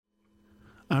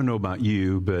I don't know about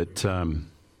you, but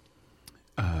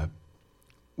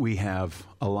we have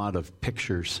a lot of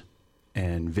pictures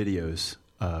and videos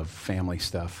of family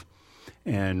stuff.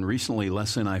 And recently,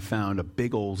 Les and I found a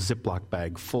big old Ziploc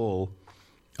bag full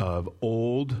of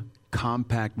old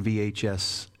compact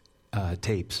VHS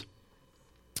tapes.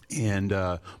 And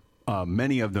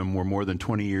many of them were more than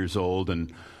 20 years old,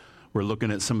 and we're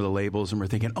looking at some of the labels and we're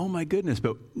thinking, oh my goodness,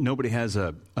 but nobody has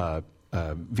a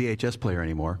VHS player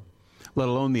anymore, let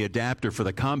alone the adapter for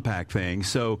the compact thing.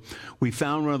 So we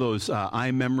found one of those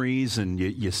iMemories, and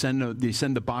you send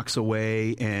the box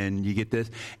away and you get this.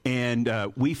 And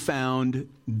we found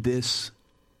this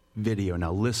video.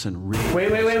 Now listen. Really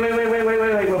Wait.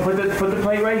 Well, put the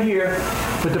plate right here.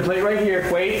 Put the plate right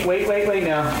here. Wait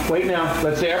now. Wait now.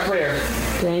 Let's say our prayer.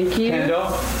 Thank you. Kendall.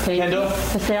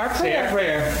 Let's say our prayer. Say our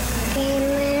prayer.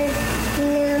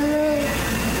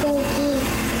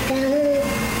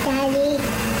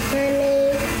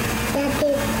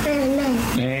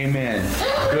 Amen.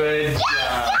 Good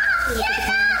job.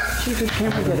 You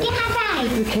can't forget it.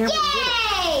 You can't forget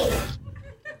it.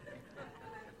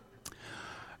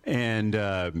 And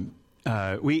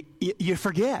you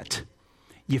forget.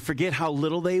 You forget how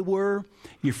little they were.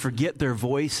 You forget their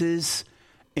voices.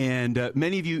 And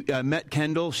many of you met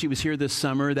Kendall. She was here this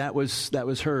summer. That was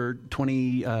her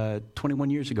 21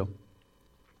 years ago.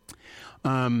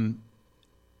 I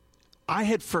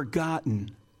had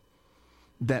forgotten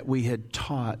that we had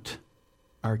taught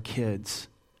our kids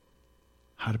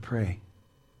how to pray.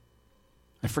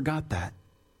 I forgot that.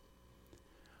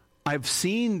 I've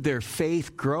seen their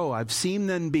faith grow. I've seen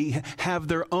them have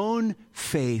their own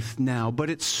faith now,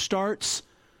 but it starts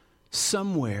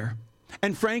somewhere.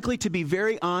 And frankly, to be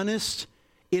very honest,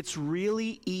 it's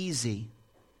really easy.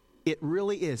 It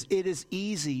really is. It is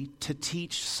easy to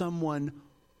teach someone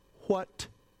what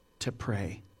to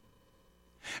pray.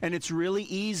 And it's really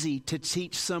easy to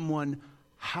teach someone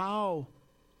how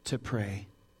to pray.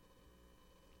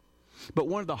 But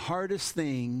one of the hardest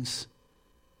things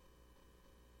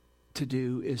to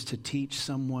do is to teach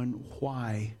someone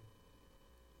why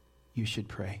you should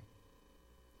pray.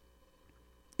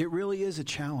 It really is a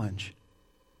challenge.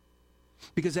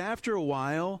 Because after a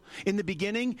while, in the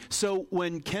beginning, so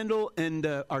when Kendall and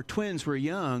our twins were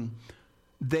young,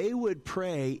 they would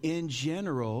pray in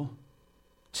general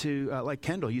to, like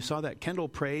Kendall, you saw that. Kendall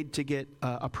prayed to get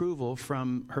approval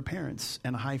from her parents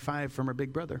and a high five from her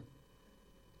big brother.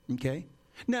 Okay?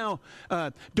 Now,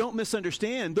 don't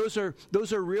misunderstand. Those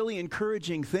are really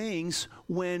encouraging things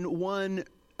when one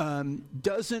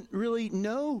doesn't really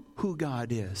know who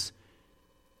God is.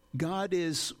 God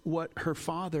is what her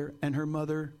father and her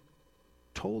mother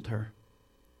told her.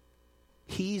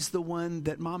 He's the one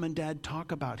that mom and dad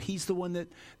talk about. He's the one that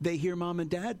they hear mom and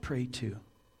dad pray to.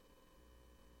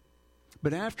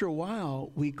 But after a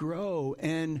while, we grow,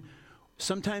 and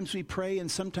sometimes we pray and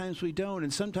sometimes we don't.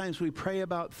 And sometimes we pray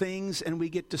about things and we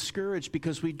get discouraged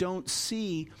because we don't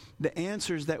see the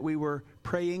answers that we were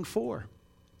praying for.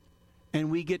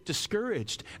 And we get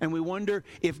discouraged, and we wonder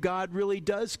if God really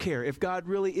does care, if God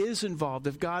really is involved,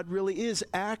 if God really is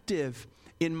active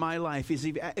in my life, is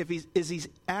he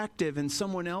active in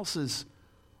someone else's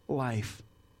life.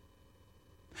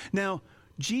 Now,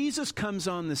 Jesus comes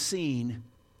on the scene,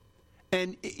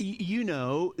 and you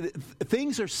know,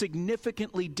 things are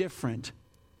significantly different.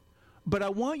 But I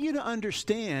want you to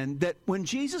understand that when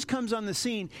Jesus comes on the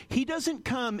scene, he doesn't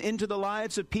come into the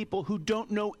lives of people who don't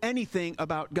know anything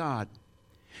about God.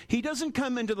 He doesn't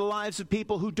come into the lives of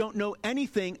people who don't know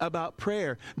anything about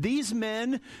prayer. These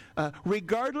men,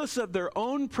 regardless of their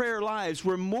own prayer lives,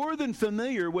 were more than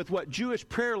familiar with what Jewish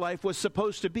prayer life was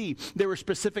supposed to be. There were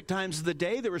specific times of the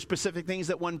day. There were specific things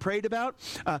that one prayed about,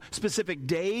 specific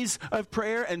days of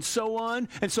prayer, and so on.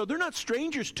 And so they're not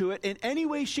strangers to it in any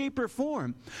way, shape, or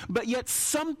form. But yet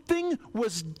something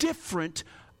was different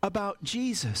about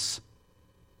Jesus.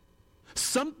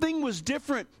 Something was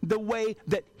different the way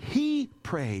that he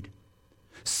prayed.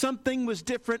 Something was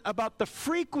different about the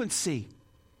frequency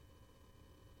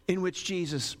in which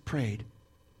Jesus prayed.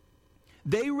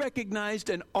 They recognized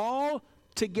an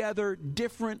altogether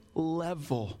different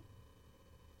level.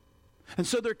 And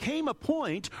so there came a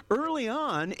point early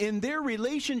on in their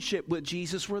relationship with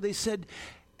Jesus where they said,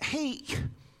 hey,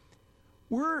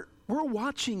 we're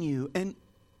watching you, and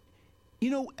you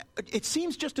know, it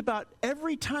seems just about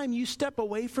every time you step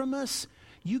away from us,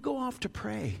 you go off to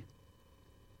pray.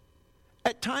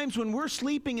 At times when we're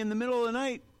sleeping in the middle of the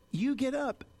night, you get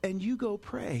up and you go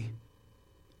pray.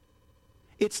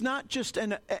 It's not just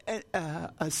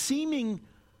a seeming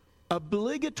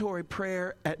obligatory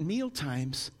prayer at meal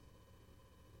times.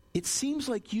 It seems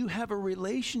like you have a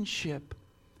relationship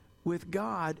with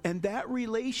God, and that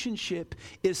relationship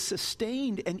is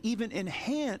sustained and even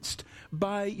enhanced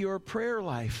by your prayer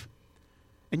life.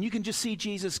 And you can just see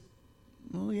Jesus,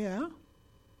 well, yeah.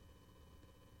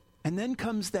 And then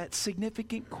comes that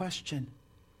significant question.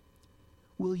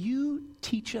 Will you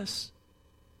teach us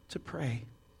to pray?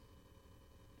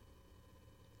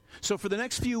 So for the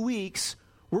next few weeks,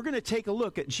 we're going to take a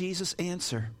look at Jesus'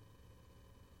 answer.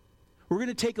 We're going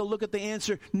to take a look at the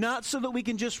answer, not so that we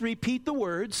can just repeat the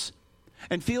words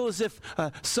and feel as if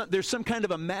there's some kind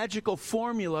of a magical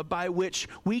formula by which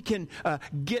we can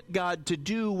get God to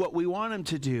do what we want him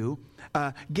to do,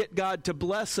 get God to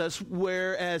bless us,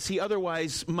 whereas he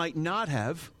otherwise might not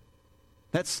have.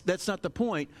 That's not the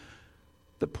point.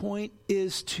 The point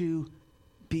is to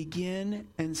begin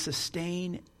and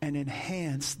sustain and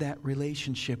enhance that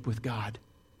relationship with God.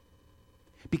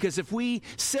 Because if we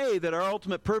say that our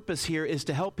ultimate purpose here is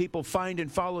to help people find and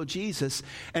follow Jesus,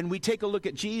 and we take a look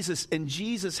at Jesus, and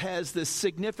Jesus has this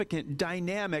significant,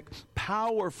 dynamic,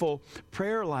 powerful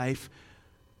prayer life,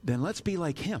 then let's be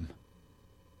like him.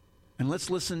 And let's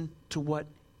listen to what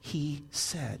he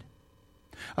said.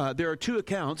 There are two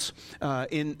accounts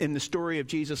in the story of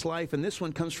Jesus' life, and this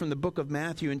one comes from the book of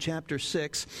Matthew in chapter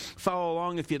 6. Follow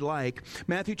along if you'd like.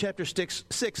 Matthew chapter 6,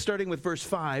 starting with verse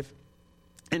 5.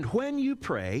 And when you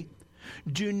pray,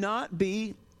 do not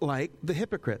be like the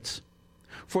hypocrites,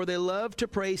 for they love to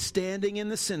pray standing in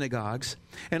the synagogues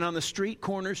and on the street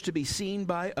corners to be seen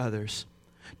by others.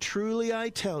 Truly I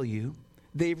tell you,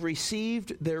 they've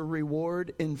received their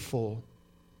reward in full.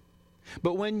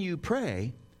 But when you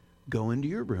pray, go into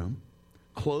your room,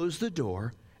 close the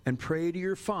door, and pray to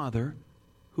your Father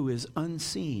who is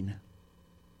unseen.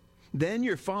 Then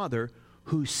your Father,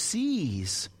 who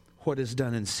sees what is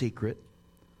done in secret,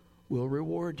 will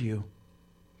reward you.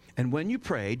 And when you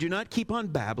pray, do not keep on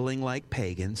babbling like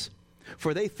pagans,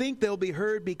 for they think they'll be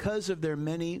heard because of their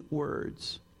many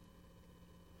words.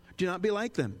 Do not be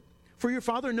like them, for your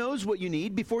Father knows what you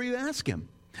need before you ask him.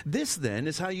 This then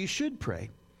is how you should pray.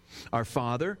 Our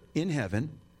Father in heaven,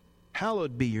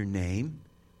 hallowed be your name.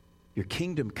 Your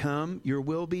kingdom come, your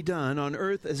will be done on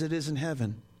earth as it is in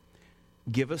heaven.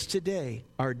 Give us today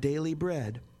our daily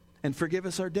bread, and forgive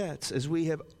us our debts, as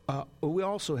we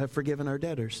also have forgiven our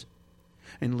debtors.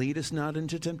 And lead us not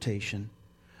into temptation,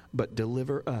 but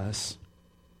deliver us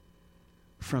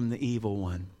from the evil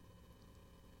one.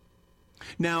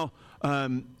 Now,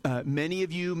 many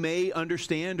of you may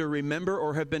understand or remember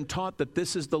or have been taught that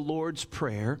this is the Lord's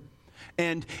Prayer.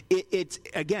 And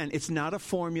it's not a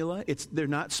formula. They're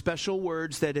not special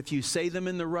words that if you say them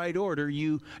in the right order,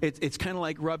 it's kind of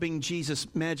like rubbing Jesus'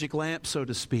 magic lamp, so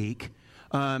to speak.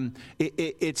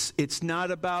 It's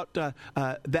not about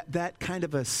that kind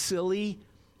of a silly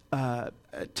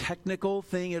technical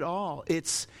thing at all.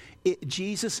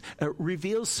 Jesus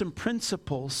reveals some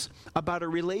principles about a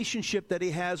relationship that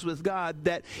he has with God,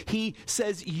 that he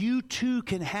says you too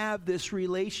can have this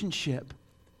relationship.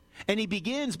 And he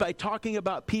begins by talking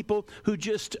about people who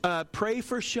just pray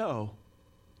for show.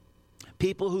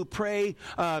 People who pray,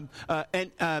 I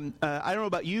don't know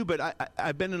about you, but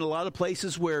I've been in a lot of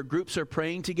places where groups are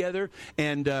praying together,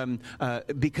 and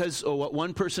because what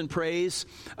one person prays,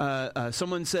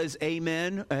 someone says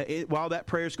amen while that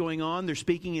prayer is going on. They're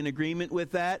speaking in agreement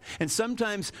with that. And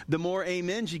sometimes the more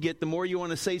amens you get, the more you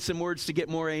want to say some words to get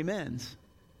more amens.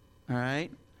 All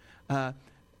right?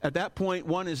 At that point,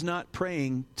 one is not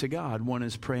praying to God. One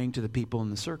is praying to the people in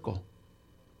the circle.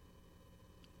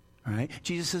 All right?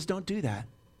 Jesus says, don't do that.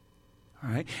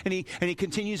 All right? And he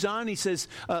continues on. He says,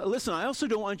 listen, I also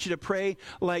don't want you to pray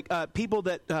like people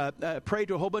that pray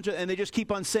to a whole bunch of, and they just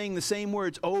keep on saying the same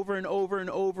words over and over and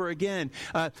over again.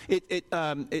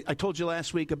 I told you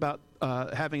last week about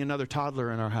having another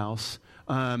toddler in our house.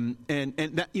 And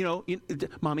that,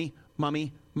 mommy,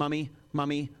 mommy, mommy,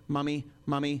 mommy, mommy,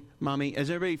 mommy, mommy. Is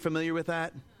everybody familiar with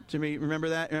that? Does anybody remember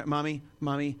that? Mommy,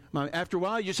 mommy, mommy. After a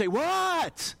while, you just say,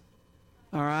 what?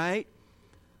 All right?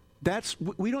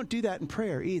 We don't do that in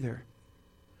prayer either.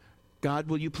 God,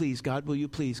 will you please? God, will you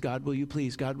please? God, will you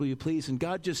please? God, will you please? And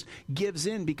God just gives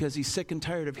in because he's sick and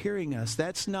tired of hearing us.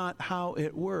 That's not how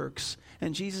it works.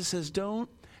 And Jesus says, don't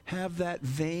have that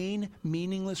vain,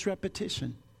 meaningless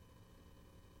repetition.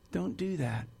 Don't do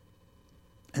that.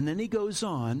 And then he goes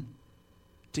on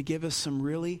to give us some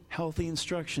really healthy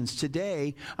instructions.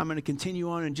 Today, I'm going to continue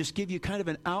on and just give you kind of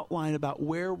an outline about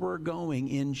where we're going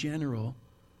in general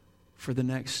for the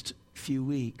next few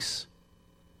weeks.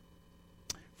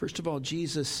 First of all,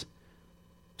 Jesus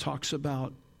talks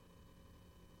about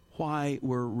why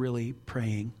we're really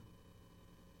praying.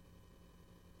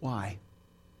 Why?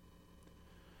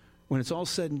 When it's all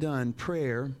said and done,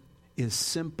 prayer is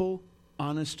simple,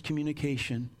 honest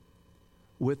communication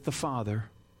with the Father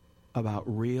about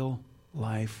real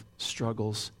life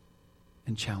struggles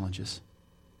and challenges.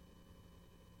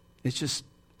 It's just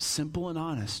simple and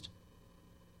honest.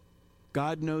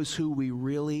 God knows who we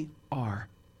really are.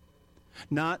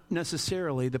 Not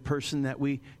necessarily the person that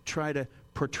we try to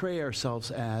portray ourselves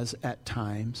as at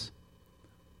times,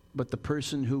 but the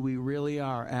person who we really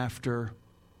are after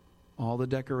all the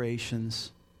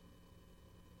decorations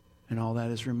and all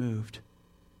that is removed.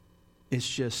 It's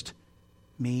just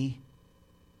me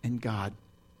and God.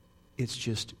 It's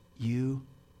just you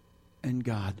and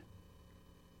God.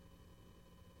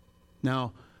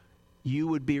 Now, you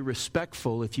would be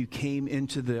respectful if you came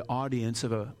into the audience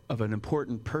of an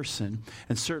important person,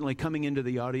 and certainly coming into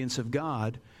the audience of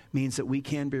God means that we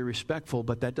can be respectful,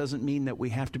 but that doesn't mean that we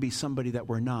have to be somebody that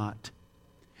we're not.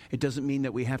 It doesn't mean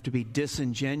that we have to be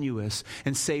disingenuous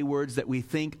and say words that we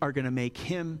think are going to make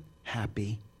him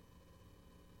happy,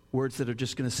 words that are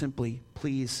just going to simply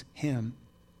please him.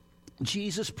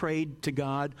 Jesus prayed to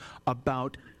God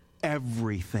about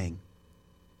everything.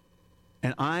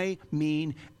 And I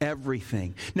mean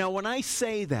everything. Now, when I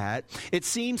say that, it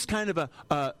seems kind of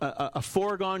a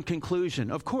foregone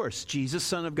conclusion. Of course, Jesus,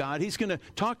 Son of God, he's going to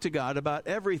talk to God about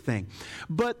everything.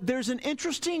 But there's an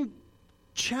interesting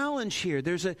challenge here.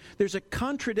 There's a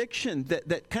contradiction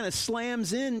that kind of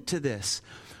slams into this.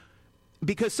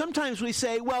 Because sometimes we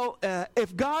say, well,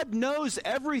 if God knows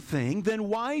everything, then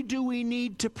why do we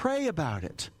need to pray about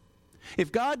it?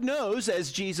 If God knows,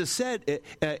 as Jesus said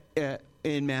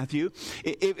in Matthew,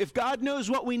 if God knows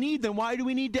what we need, then why do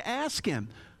we need to ask him?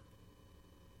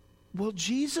 Well,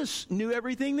 Jesus knew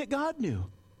everything that God knew.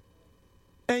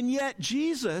 And yet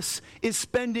Jesus is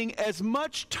spending as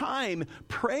much time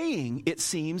praying, it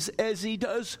seems, as he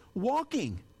does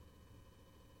walking.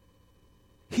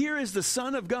 Here is the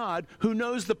Son of God who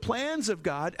knows the plans of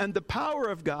God and the power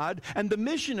of God and the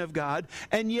mission of God,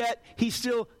 and yet he's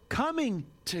still coming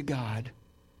to God.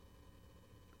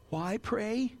 Why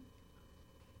pray?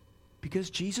 Because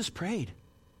Jesus prayed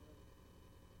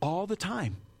all the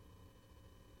time,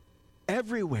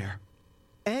 everywhere,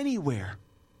 anywhere.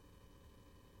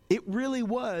 It really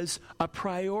was a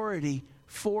priority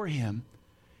for him.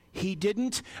 He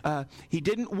didn't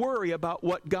worry about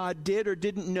what God did or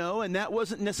didn't know, and that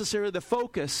wasn't necessarily the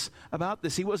focus about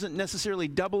this. He wasn't necessarily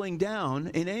doubling down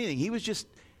in anything. He was just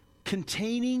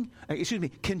continuing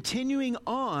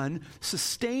on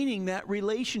sustaining that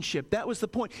relationship. That was the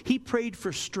point. He prayed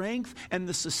for strength and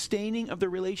the sustaining of the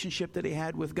relationship that he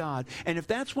had with God. And if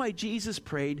that's why Jesus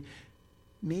prayed,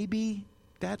 maybe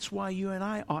that's why you and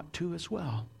I ought to as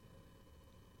well.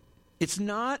 It's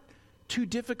not too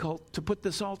difficult to put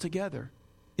this all together.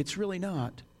 It's really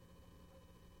not.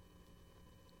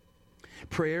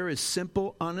 Prayer is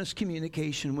simple, honest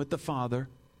communication with the Father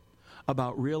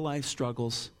about real life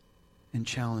struggles and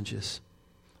challenges.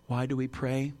 Why do we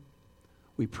pray?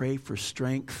 We pray for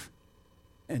strength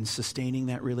and sustaining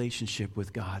that relationship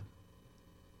with God.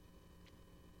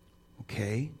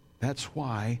 Okay, that's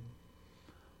why.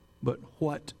 But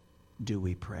what do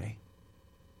we pray?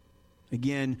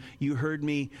 Again, you heard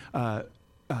me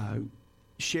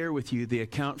share with you the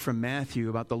account from Matthew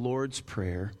about the Lord's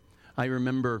Prayer. I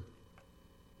remember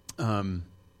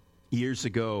years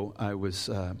ago I was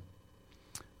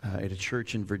at a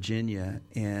church in Virginia,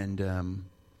 and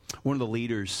one of the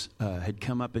leaders had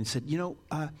come up and said,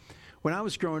 when I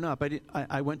was growing up,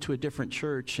 I went to a different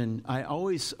church, and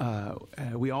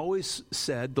we always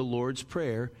said the Lord's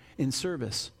Prayer in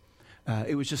service.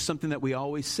 It was just something that we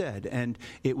always said, and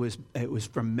it was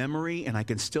from memory, and I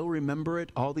can still remember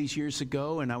it all these years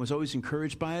ago, and I was always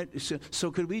encouraged by it. So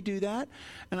could we do that?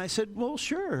 And I said, well,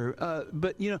 sure,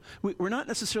 but we're not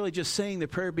necessarily just saying the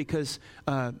prayer because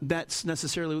that's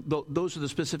necessarily those are the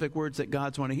specific words that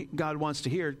God wants to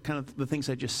hear. Kind of the things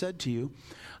I just said to you.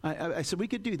 I said we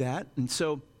could do that, and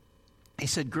so he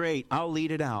said, "Great, I'll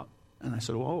lead it out." And I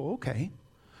said, "Oh, okay."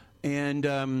 And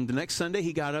the next Sunday,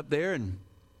 he got up there and,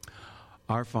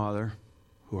 "Our Father,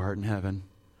 who art in heaven,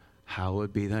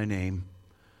 hallowed be thy name.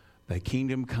 Thy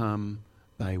kingdom come,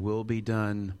 thy will be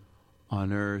done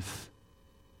on earth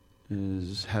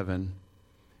as heaven.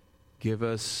 Give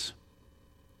us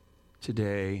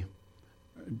today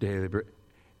our daily bread."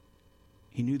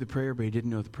 He knew the prayer, but he didn't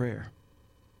know the prayer.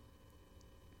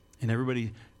 And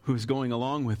everybody who was going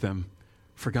along with him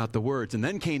forgot the words. And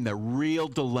then came the real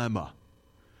dilemma.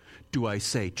 Do I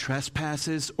say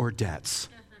trespasses or debts?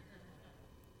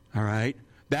 All right?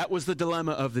 That was the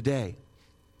dilemma of the day.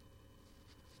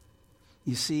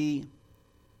 You see,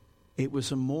 it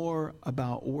was more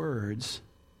about words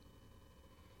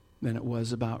than it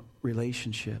was about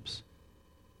relationships.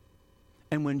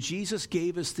 And when Jesus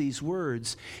gave us these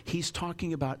words, he's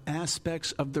talking about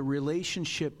aspects of the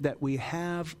relationship that we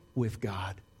have with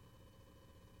God.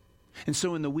 And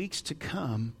so in the weeks to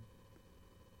come,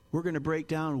 we're going to break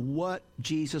down what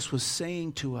Jesus was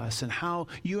saying to us and how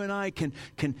you and I can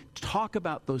talk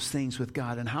about those things with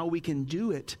God and how we can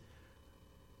do it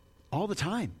all the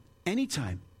time,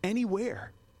 anytime,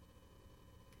 anywhere.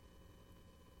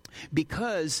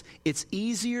 Because it's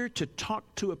easier to talk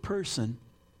to a person,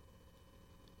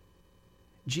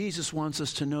 Jesus wants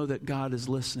us to know that God is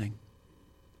listening.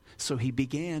 So he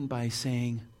began by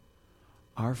saying,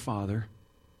 "Our Father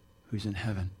who's in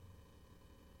heaven."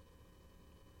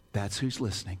 That's who's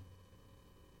listening.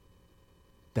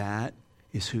 That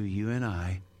is who you and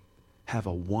I have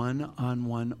a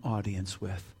one-on-one audience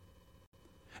with.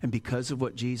 And because of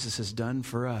what Jesus has done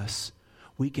for us,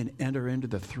 we can enter into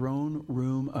the throne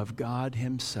room of God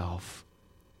himself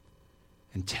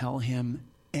and tell him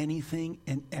anything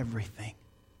and everything.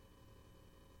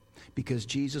 Because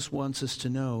Jesus wants us to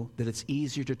know that it's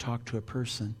easier to talk to a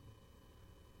person.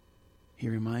 He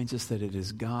reminds us that it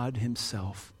is God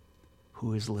himself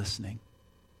who is listening.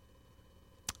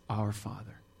 Our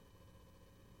Father.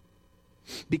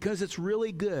 Because it's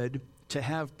really good to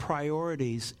have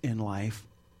priorities in life,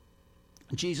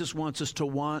 Jesus wants us to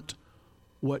want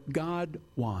what God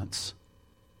wants.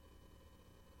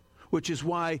 Which is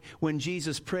why when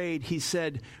Jesus prayed, he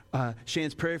said,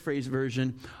 Shan's paraphrase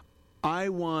version, "I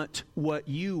want what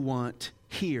you want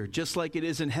here. Just like it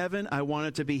is in heaven, I want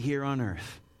it to be here on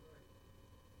earth."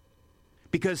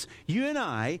 Because you and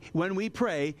I, when we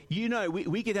pray, you know,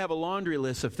 we could have a laundry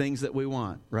list of things that we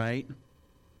want, right?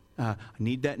 I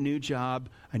need that new job.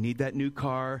 I need that new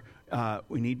car.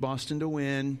 We need Boston to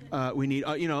win. We need,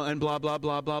 and blah, blah,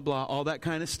 blah, blah, blah, all that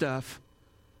kind of stuff.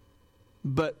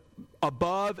 But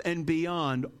above and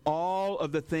beyond all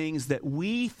of the things that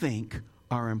we think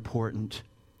are important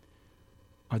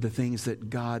are the things that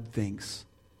God thinks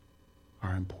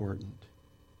are important.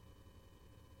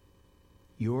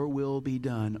 Your will be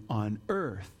done on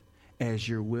earth as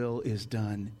your will is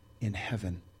done in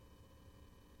heaven.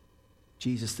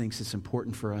 Jesus thinks it's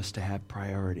important for us to have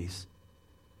priorities.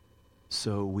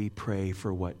 So we pray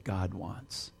for what God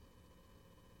wants.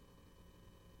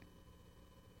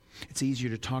 It's easier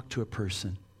to talk to a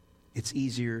person. It's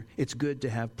good to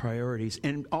have priorities.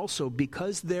 And also,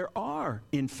 because there are,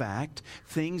 in fact,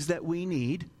 things that we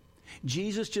need,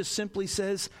 Jesus just simply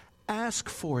says, ask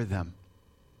for them.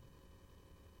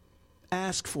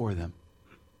 Ask for them.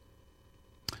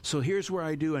 So here's where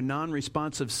I do a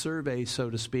non-responsive survey, so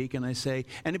to speak, and I say,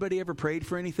 anybody ever prayed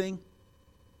for anything?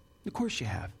 Of course you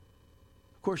have.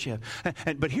 Of course you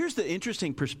have. But here's the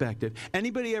interesting perspective.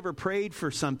 Anybody ever prayed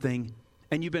for something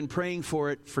and you've been praying for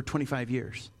it for 25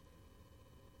 years?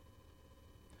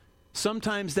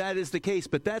 Sometimes that is the case,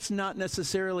 but that's not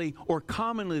necessarily or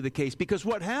commonly the case, because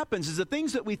what happens is the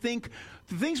things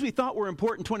we thought were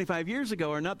important 25 years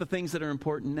ago are not the things that are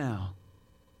important now.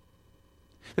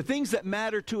 The things that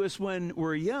matter to us when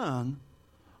we're young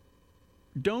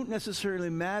don't necessarily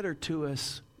matter to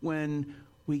us when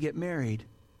we get married,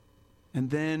 and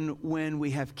then when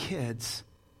we have kids,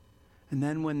 and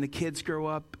then when the kids grow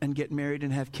up and get married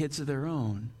and have kids of their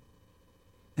own,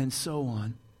 and so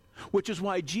on. Which is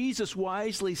why Jesus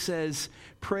wisely says,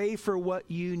 pray for what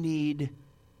you need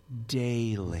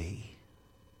daily.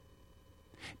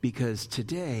 Because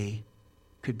today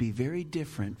could be very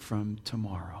different from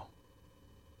tomorrow.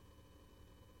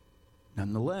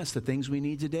 Nonetheless, the things we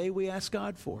need today, we ask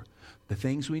God for. The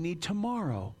things we need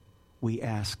tomorrow, we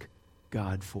ask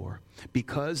God for.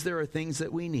 Because there are things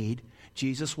that we need,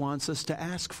 Jesus wants us to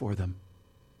ask for them.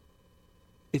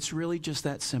 It's really just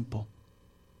that simple.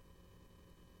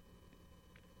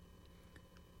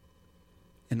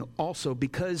 And also,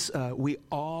 because we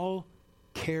all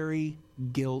carry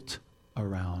guilt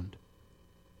around.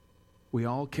 We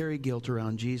all carry guilt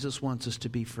around. Jesus wants us to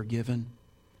be forgiven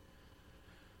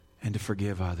and to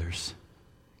forgive others.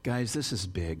 Guys, this is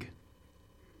big.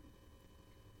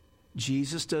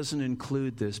 Jesus doesn't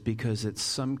include this because it's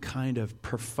some kind of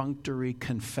perfunctory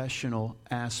confessional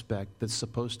aspect that's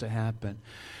supposed to happen.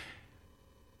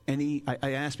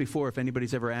 I asked before if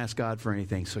anybody's ever asked God for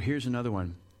anything. So here's another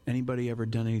one. Anybody ever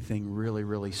done anything really,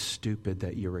 really stupid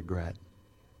that you regret?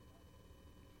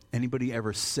 Anybody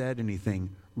ever said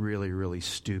anything really, really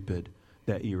stupid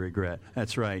that you regret?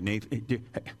 That's right, Nate.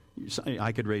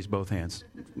 I could raise both hands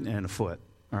and a foot,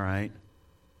 all right?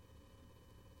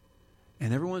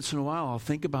 And every once in a while, I'll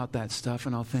think about that stuff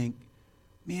and I'll think,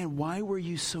 man, why were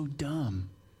you so dumb?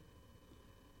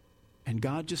 And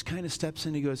God just kind of steps in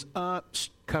and he goes,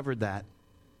 covered that.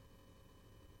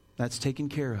 That's taken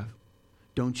care of.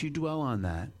 Don't you dwell on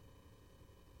that.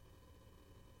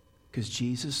 Because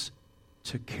Jesus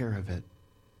took care of it.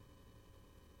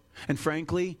 And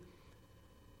frankly,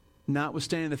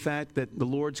 notwithstanding the fact that the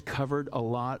Lord's covered a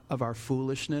lot of our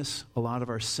foolishness, a lot of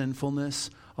our sinfulness,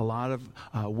 a lot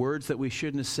of words that we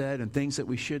shouldn't have said and things that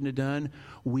we shouldn't have done,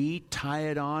 we tie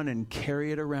it on and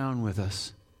carry it around with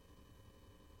us.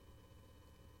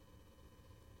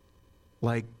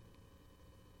 Like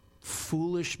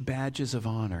foolish badges of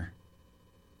honor.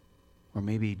 Or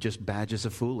maybe just badges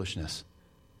of foolishness.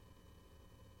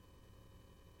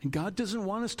 And God doesn't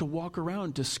want us to walk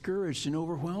around discouraged and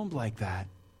overwhelmed like that.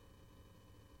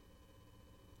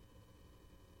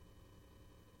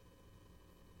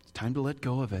 It's time to let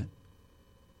go of it.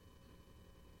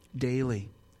 Daily,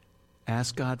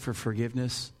 ask God for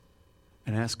forgiveness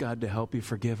and ask God to help you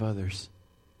forgive others.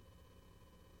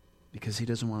 Because He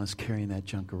doesn't want us carrying that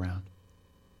junk around.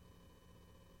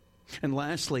 And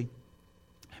lastly,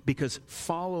 because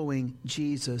following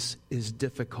Jesus is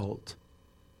difficult,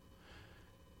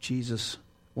 Jesus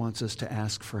wants us to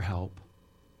ask for help.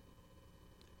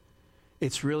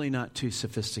 It's really not too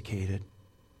sophisticated.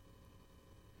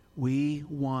 We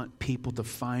want people to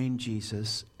find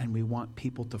Jesus, and we want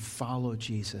people to follow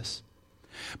Jesus.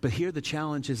 But here the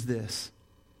challenge is this.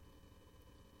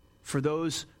 For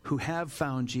those who have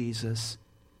found Jesus,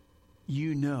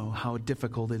 you know how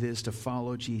difficult it is to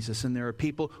follow Jesus. And there are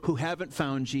people who haven't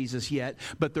found Jesus yet,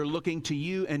 but they're looking to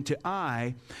you and to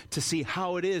I to see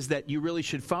how it is that you really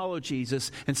should follow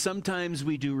Jesus. And sometimes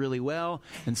we do really well,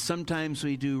 and sometimes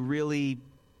we do really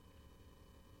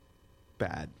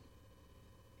bad.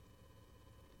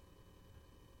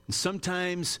 And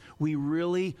sometimes we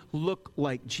really look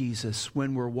like Jesus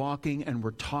when we're walking and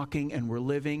we're talking and we're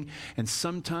living, and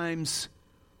sometimes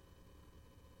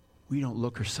we don't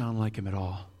look or sound like Him at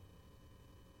all.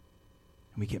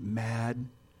 And we get mad,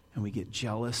 and we get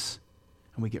jealous,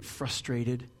 and we get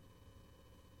frustrated,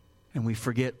 and we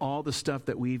forget all the stuff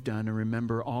that we've done and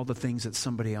remember all the things that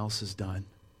somebody else has done.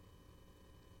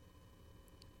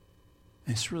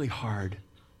 And it's really hard.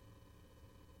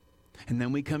 And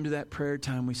then we come to that prayer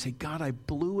time, we say, God, I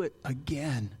blew it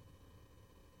again.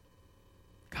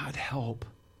 God, help.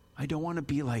 I don't want to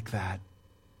be like that.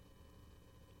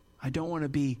 I don't want to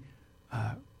be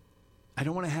I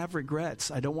don't want to have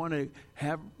regrets. I don't want to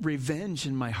have revenge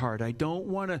in my heart. I don't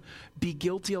want to be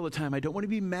guilty all the time. I don't want to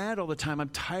be mad all the time. I'm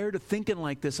tired of thinking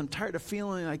like this. I'm tired of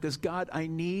feeling like this. God, I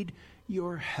need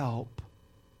your help.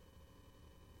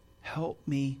 Help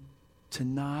me to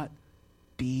not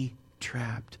be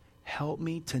trapped. Help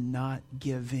me to not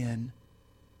give in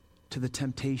to the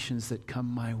temptations that come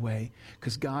my way.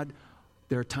 Because God,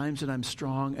 there are times that I'm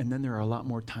strong, and then there are a lot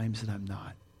more times that I'm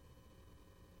not.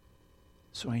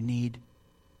 So I need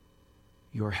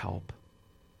your help.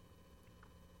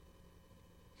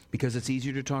 Because it's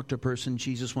easier to talk to a person,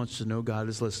 Jesus wants to know God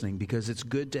is listening. Because it's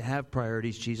good to have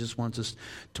priorities, Jesus wants us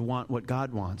to want what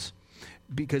God wants.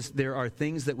 Because there are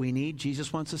things that we need,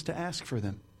 Jesus wants us to ask for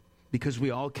them. Because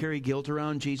we all carry guilt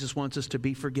around, Jesus wants us to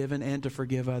be forgiven and to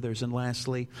forgive others. And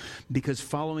lastly, because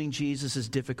following Jesus is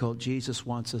difficult, Jesus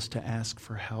wants us to ask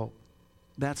for help.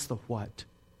 That's the what.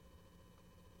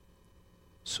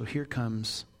 So here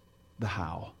comes the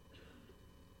how.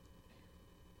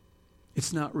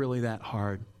 It's not really that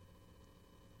hard.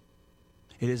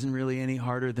 It isn't really any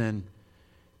harder than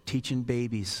teaching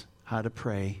babies how to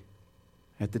pray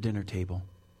at the dinner table.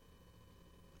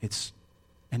 It's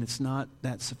not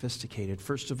that sophisticated.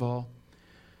 First of all,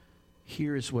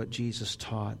 here is what Jesus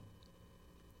taught.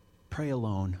 Pray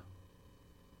alone.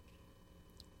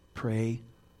 Pray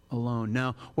alone.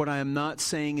 Now, what I am not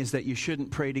saying is that you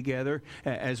shouldn't pray together,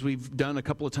 as we've done a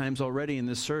couple of times already in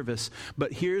this service.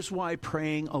 But here's why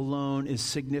praying alone is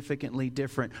significantly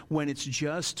different. When it's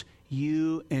just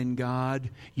you and God,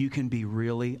 you can be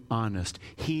really honest.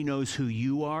 He knows who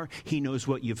you are. He knows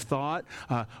what you've thought,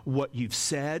 what you've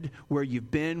said, where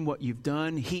you've been, what you've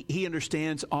done. He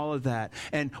understands all of that.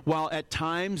 And while at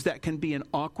times that can be an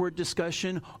awkward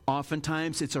discussion,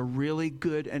 oftentimes it's a really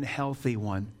good and healthy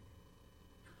one.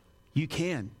 You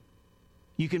can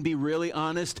be really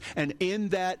honest, and in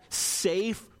that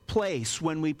safe place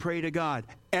when we pray to God,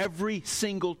 every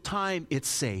single time it's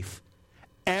safe.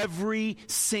 Every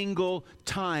single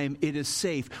time it is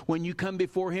safe. When you come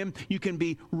before Him, you can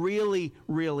be really,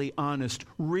 really honest,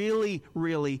 really,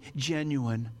 really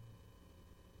genuine.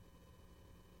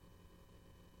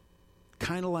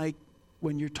 Kind of like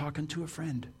when you're talking to a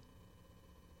friend,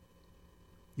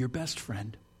 your best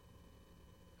friend.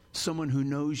 Someone who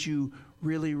knows you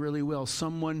really, really well.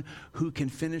 Someone who can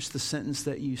finish the sentence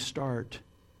that you start.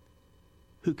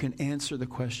 Who can answer the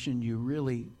question you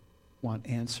really want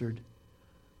answered.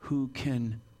 who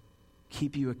can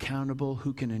keep you accountable,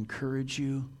 who can encourage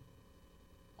you,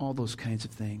 all those kinds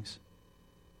of things.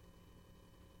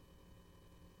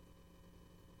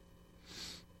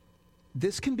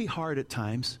 This can be hard at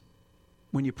times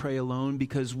when you pray alone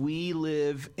because we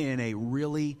live in a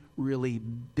really, really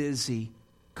busy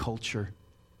culture.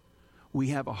 We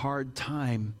have a hard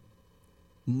time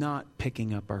not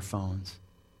picking up our phones,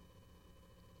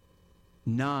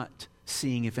 not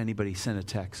seeing if anybody sent a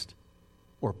text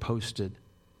or posted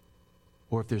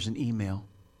or if there's an email.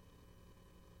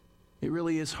 It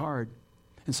really is hard.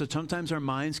 And so sometimes our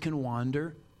minds can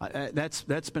wander.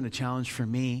 That's been a challenge for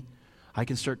me. I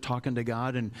can start talking to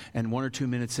God, and 1 or 2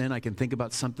 minutes in, I can think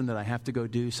about something that I have to go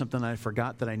do, something I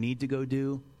forgot that I need to go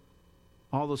do.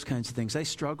 All those kinds of things. I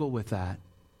struggle with that.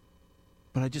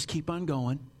 But I just keep on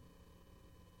going.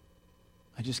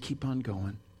 I just keep on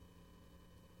going.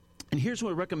 And here's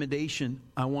what recommendation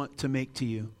I want to make to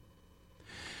you.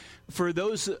 For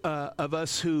those of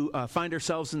us who find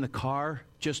ourselves in the car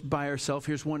just by ourselves,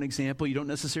 here's one example. You don't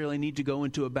necessarily need to go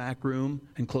into a back room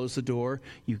and close the door.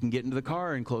 You can get into the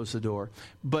car and close the door.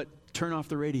 But turn off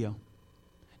the radio.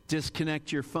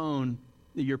 Disconnect your phone,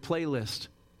 your playlist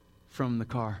from the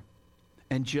car.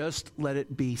 And just let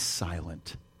it be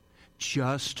silent.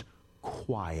 Just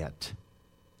quiet.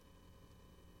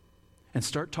 And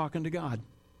start talking to God.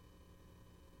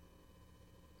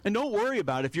 And don't worry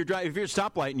about it. If you're at a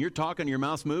stoplight and you're talking, your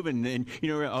mouth's moving, and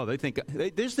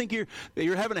they just think you're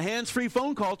having a hands-free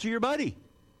phone call to your buddy,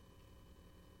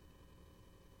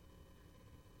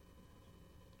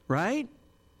 right?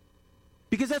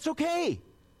 Because that's okay.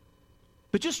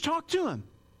 But just talk to him.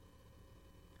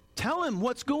 Tell him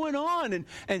what's going on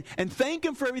and thank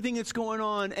him for everything that's going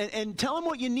on and tell him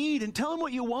what you need and tell him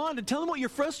what you want and tell him what you're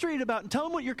frustrated about and tell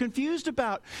him what you're confused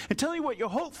about and tell him what you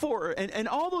hope for and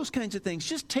all those kinds of things.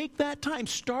 Just take that time.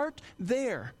 Start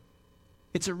there.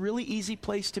 It's a really easy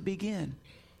place to begin.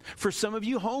 For some of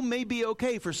you, home may be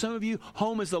okay. For some of you,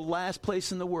 home is the last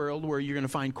place in the world where you're going to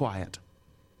find quiet.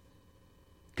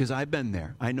 Because I've been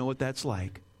there. I know what that's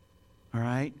like. All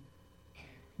right?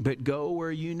 But go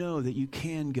where you know that you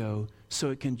can go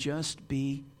so it can just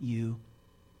be you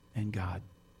and God.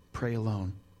 Pray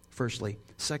alone, firstly.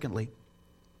 Secondly,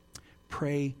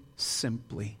 pray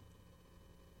simply.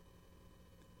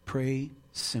 Pray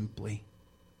simply.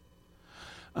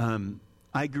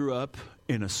 I grew up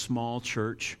in a small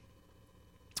church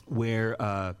where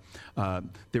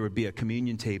there would be a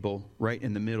communion table right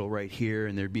in the middle right here,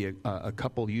 and there'd be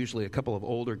usually a couple of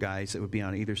older guys that would be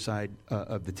on either side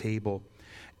of the table.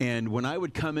 And when I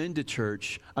would come into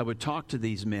church, I would talk to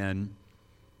these men,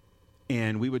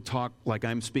 and we would talk like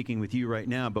I'm speaking with you right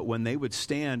now, but when they would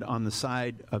stand on the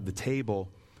side of the table,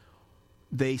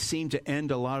 they seemed to end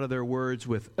a lot of their words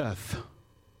with "eth"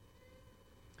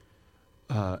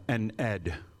 and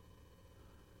 "ed."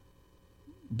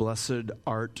 Blessed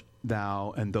art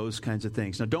thou, and those kinds of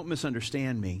things. Now, don't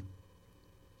misunderstand me.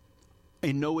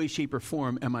 In no way, shape, or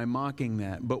form am I mocking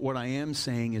that, but what I am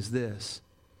saying is this.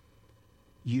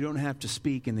 You don't have to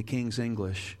speak in the King's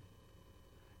English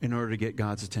in order to get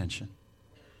God's attention.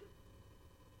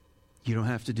 You don't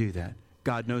have to do that.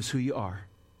 God knows who you are.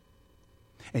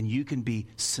 And you can be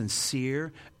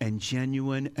sincere and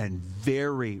genuine and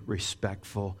very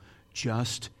respectful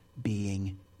just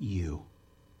being you.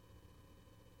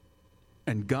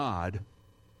 And God,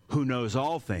 who knows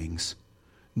all things,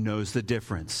 knows the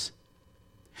difference.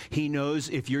 He knows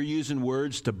if you're using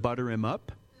words to butter him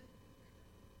up,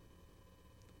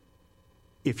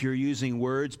 if you're using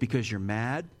words because you're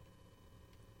mad,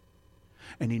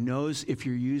 and he knows if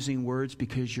you're using words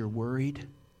because you're worried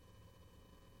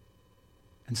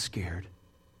and scared.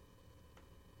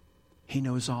 He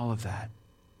knows all of that.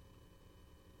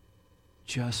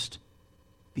 Just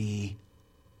be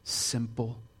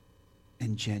simple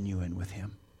and genuine with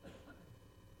him.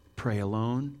 Pray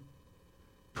alone,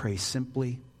 pray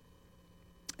simply,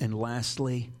 and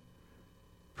lastly,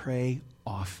 pray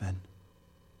often.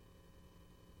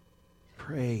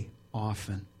 Pray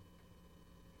often.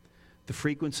 The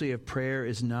frequency of prayer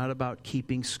is not about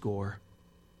keeping score,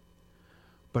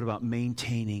 but about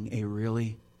maintaining a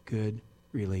really good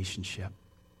relationship.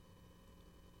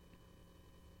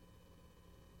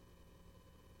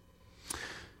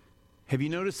 Have you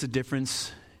noticed the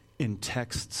difference in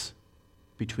texts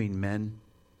between men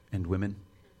and women?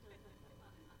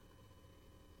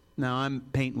 Now, I'm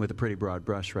painting with a pretty broad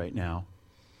brush right now,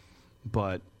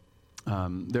 but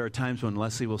there are times when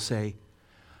Leslie will say,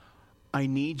 I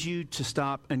need you to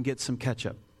stop and get some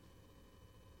ketchup.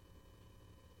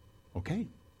 Okay.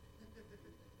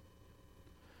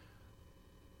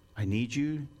 I need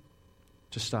you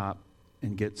to stop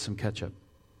and get some ketchup.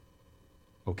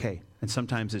 okay. And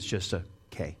sometimes it's just a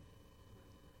K.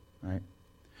 Right?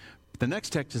 The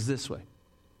next text is this way.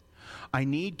 I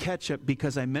need ketchup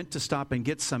because I meant to stop and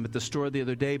get some at the store the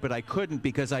other day, but I couldn't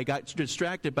because I got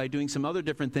distracted by doing some other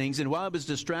different things. And while I was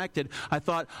distracted, I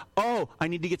thought, oh, I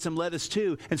need to get some lettuce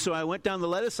too. And so I went down the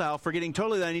lettuce aisle, forgetting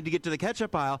totally that I need to get to the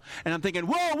ketchup aisle. And I'm thinking,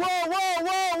 whoa, whoa, whoa,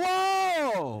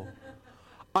 whoa, whoa.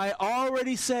 I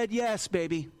already said yes,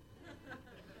 baby.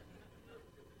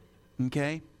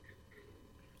 Okay?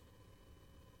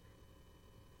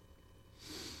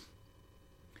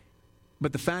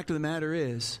 But the fact of the matter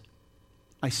is,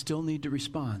 I still need to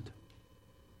respond.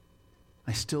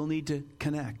 I still need to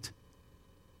connect.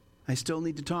 I still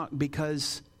need to talk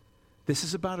because this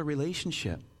is about a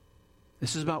relationship.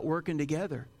 This is about working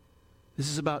together. This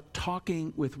is about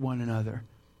talking with one another.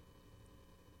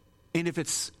 And if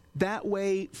it's that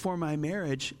way for my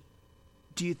marriage,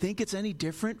 do you think it's any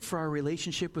different for our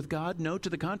relationship with God? No,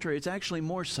 to the contrary, it's actually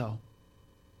more so.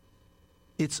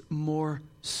 It's more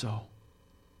so.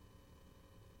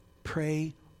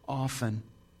 Pray often.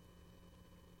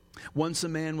 Once a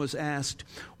man was asked,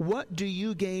 what do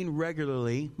you gain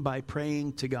regularly by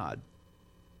praying to God?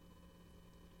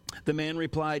 The man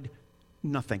replied,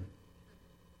 nothing.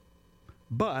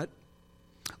 But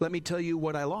let me tell you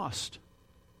what I lost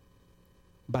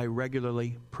by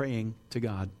regularly praying to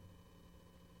God.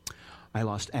 I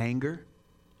lost anger.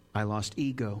 I lost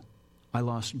ego. I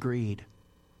lost greed.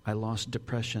 I lost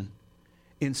depression,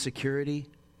 insecurity,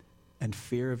 and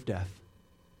fear of death.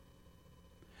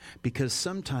 Because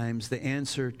sometimes the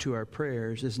answer to our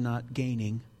prayers is not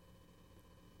gaining,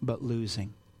 but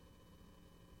losing,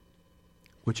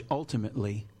 which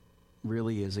ultimately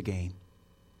really is a gain.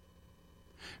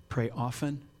 Pray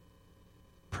often,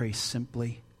 pray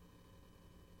simply,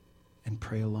 and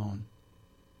pray alone.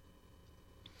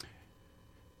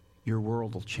 Your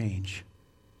world will change.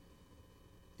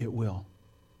 It will.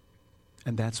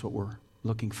 And that's what we're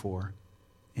looking for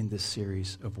in this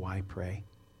series of Why Pray.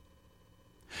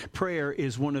 Prayer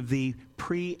is one of the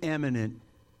preeminent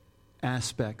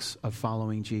aspects of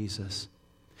following Jesus.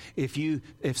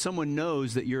 If someone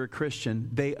knows that you're a Christian,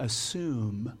 they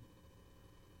assume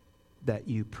that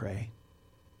you pray.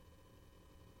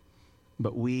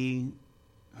 But we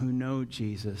who know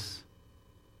Jesus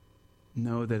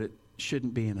know that it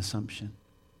shouldn't be an assumption.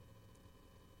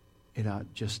 It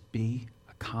ought just be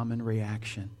a common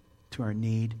reaction to our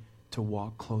need to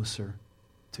walk closer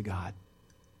to God.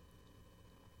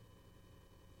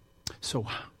 So,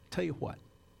 tell you what.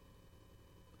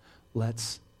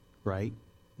 Let's right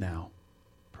now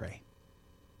pray.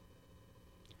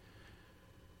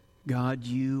 God,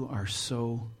 you are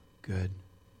so good.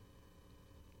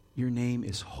 Your name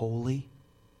is holy.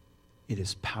 It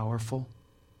is powerful.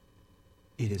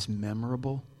 It is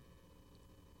memorable.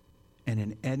 And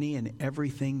in any and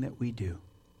everything that we do,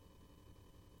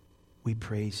 we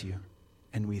praise you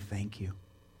and we thank you.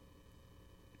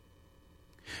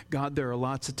 God, there are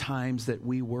lots of times that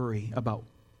we worry about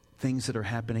things that are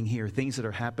happening here, things that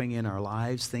are happening in our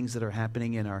lives, things that are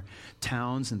happening in our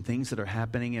towns, and things that are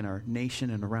happening in our nation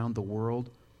and around the world.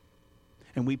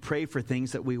 And we pray for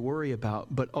things that we worry about.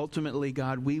 But ultimately,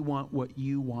 God, we want what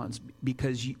you want,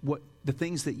 because the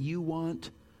things that you want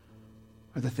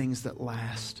are the things that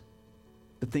last.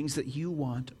 The things that you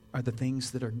want are the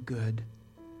things that are good.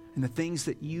 And the things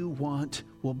that you want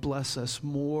will bless us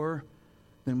more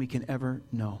than we can ever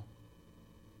know.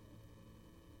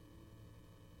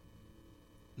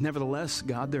 Nevertheless,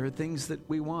 God, there are things that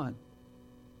we want.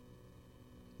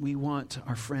 We want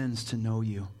our friends to know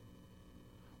you.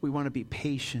 We want to be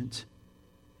patient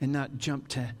and not jump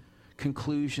to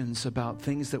conclusions about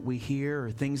things that we hear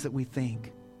or things that we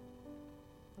think.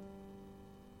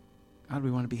 God,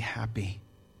 we want to be happy.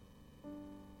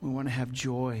 We want to have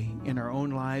joy in our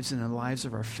own lives and in the lives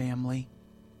of our family.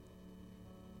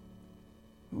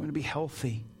 We want to be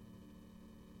healthy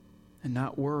and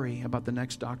not worry about the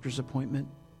next doctor's appointment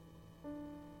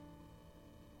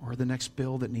or the next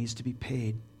bill that needs to be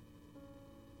paid.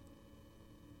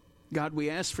 God, we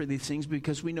ask for these things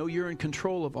because we know you're in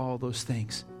control of all those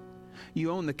things.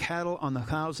 You own the cattle on the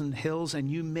 1,000 hills, and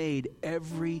you made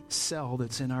every cell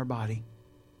that's in our body.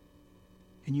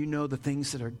 And you know the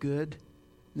things that are good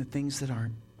and the things that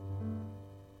aren't.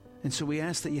 And so we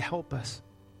ask that you help us.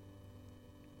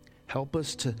 Help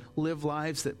us to live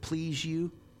lives that please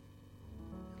you,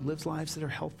 live lives that are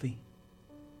healthy.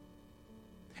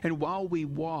 And while we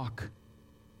walk,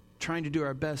 trying to do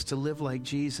our best to live like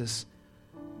Jesus,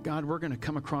 God, we're going to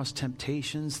come across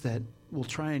temptations that will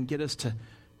try and get us to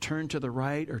turn to the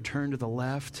right or turn to the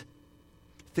left.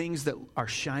 Things that are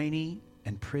shiny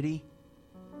and pretty.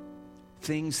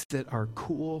 Things that are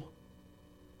cool.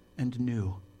 and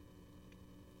new.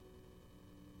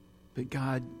 But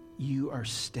God, you are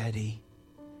steady,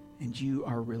 and you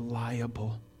are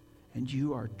reliable, and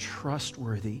you are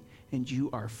trustworthy, and you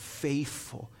are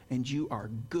faithful, and you are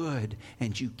good,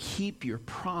 and you keep your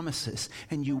promises,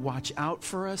 and you watch out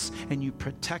for us, and you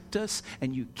protect us,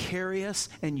 and you carry us,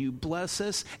 and you bless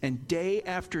us, and day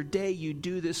after day you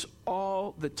do this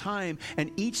all the time.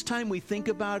 And each time we think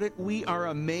about it, we are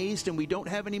amazed, and we don't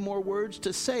have any more words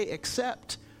to say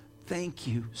except, thank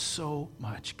you so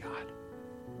much, God.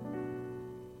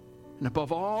 And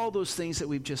above all those things that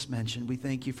we've just mentioned, we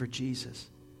thank you for Jesus.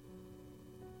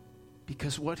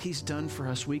 Because what he's done for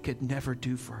us, we could never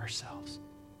do for ourselves.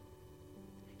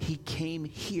 He came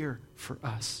here for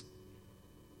us.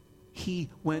 He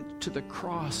went to the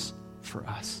cross for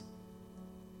us.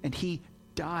 And he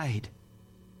died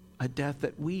a death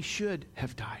that we should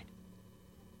have died.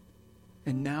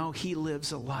 And now he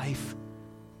lives a life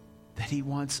that he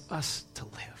wants us to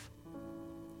live.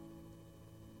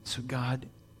 So God,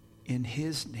 in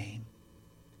his name,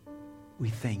 we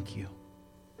thank you.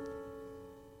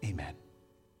 Amen.